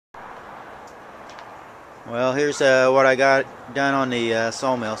Well, here's what I got done on the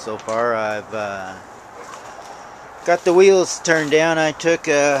sawmill so far. I've got the wheels turned down. I took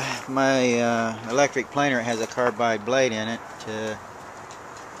my electric planer. It has a carbide blade in it to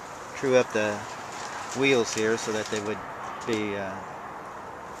true up the wheels here so that they would be a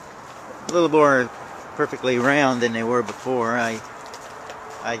little more perfectly round than they were before. I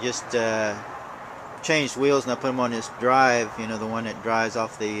just changed wheels and I put them on this drive, you know, the one that drives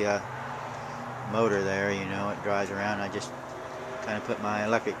off the motor there, you know, it drives around. I just kind of put my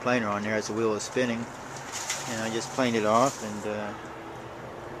electric planer on there as the wheel was spinning, and I just planed it off. And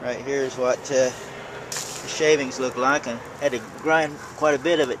right here is what the shavings look like. I had to grind quite a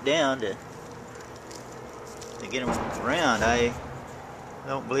bit of it down to get them round. I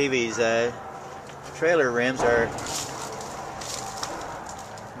don't believe these trailer rims are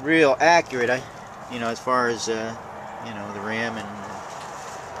real accurate. You know, as far as you know, the rim and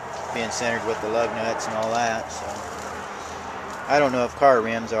being centered with the lug nuts and all that. So I don't know if car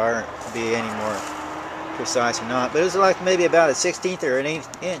rims are be any more precise or not, but it was like maybe about a 1/16 or an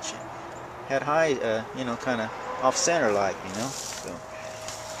 1/8 inch. Had high, you know, kind of off center like, you know. So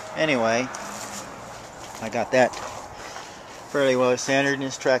anyway, I got that fairly well centered and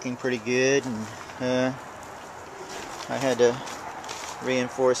it's tracking pretty good. And I had to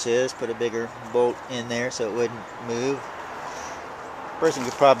reinforce this, put a bigger bolt in there so it wouldn't move. Person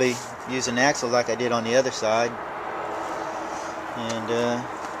could probably use an axle like I did on the other side and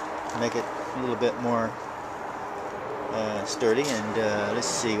make it a little bit more sturdy. And let's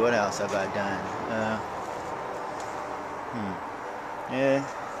see what else have I done. Yeah.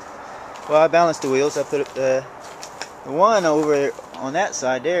 Well, I balanced the wheels. I put the one over on that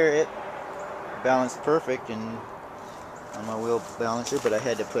side there. It balanced perfect and on my wheel balancer, but I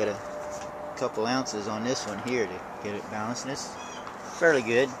had to put a couple ounces on this one here to get it balanced. And it's fairly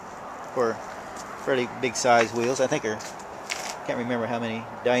good for fairly big size wheels. I think can't remember how many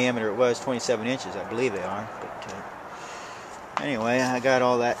diameter it was, 27 inches I believe they are. But anyway, I got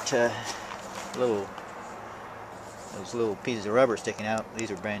all that those little pieces of rubber sticking out. These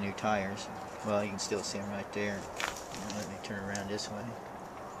are brand new tires. Well, you can still see them right there. Let me turn around this way.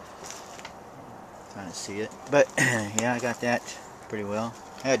 Trying to see it, but yeah, I got that pretty well.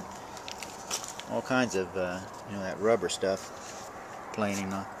 I had all kinds of you know, that rubber stuff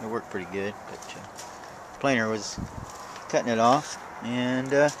planing. It worked pretty good, but planer was cutting it off.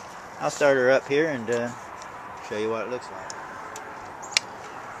 And I'll start her up here and show you what it looks like.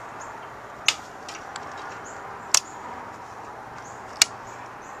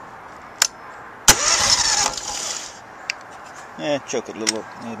 Choke it a little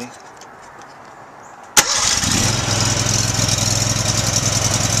maybe.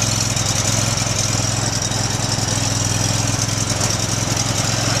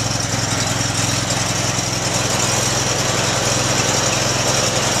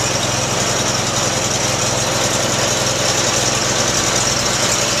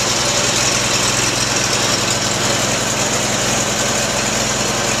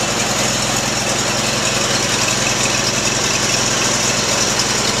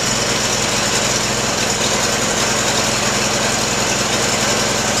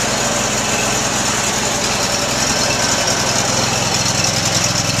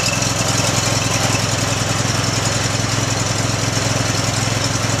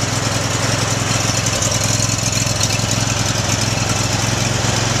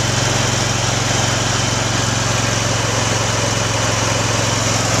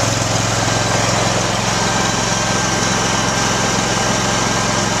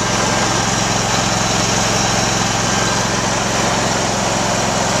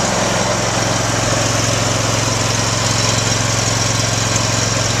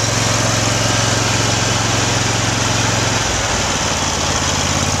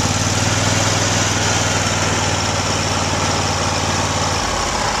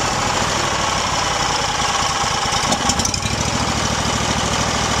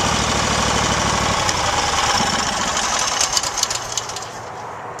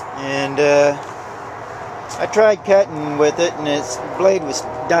 And I tried cutting with it, and its blade was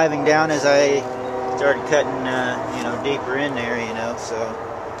diving down as I started cutting, you know, deeper in there, you know. So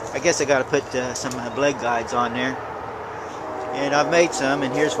I guess I got to put some blade guides on there. And I've made some,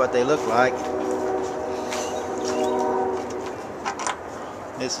 and here's what they look like.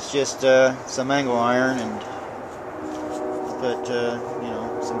 This is just some angle iron, and put you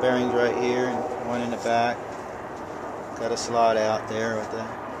know, some bearings right here and one in the back. Got a slot out there with the,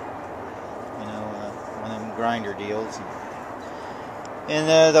 you know, one of them grinder deals.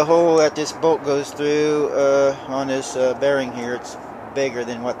 And the hole that this bolt goes through on this bearing here, it's bigger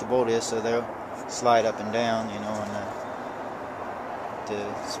than what the bolt is, so slide up and down, you know, and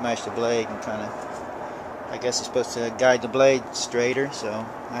to smash the blade and kind of, I guess it's supposed to guide the blade straighter, so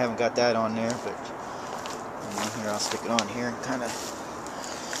I haven't got that on there, but here I'll stick it on here and kind of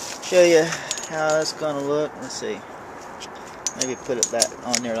show you how that's going to look. Let's see, maybe put it back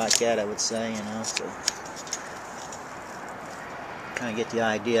on there like that, I would say, you know, so kind of get the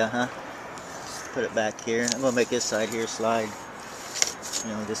idea, huh? Put it back here. I'm going to make this side here slide,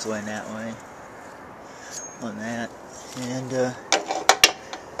 you know, this way and that way on that, and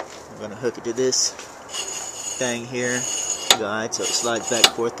I'm going to hook it to this thing here, guide, so it slides back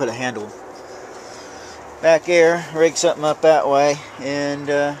and forth. Put a handle back here, rig something up that way, and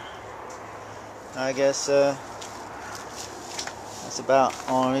I guess that's about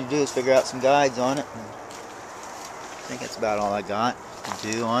all I need to do is figure out some guides on it. I think that's about all I got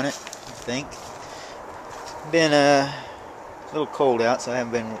to do on it, I think. Been a little cold out, so I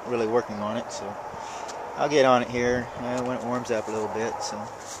haven't been really working on it, so I'll get on it here when it warms up a little bit. So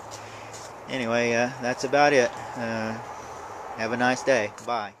anyway, that's about it. Have a nice day.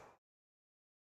 Bye.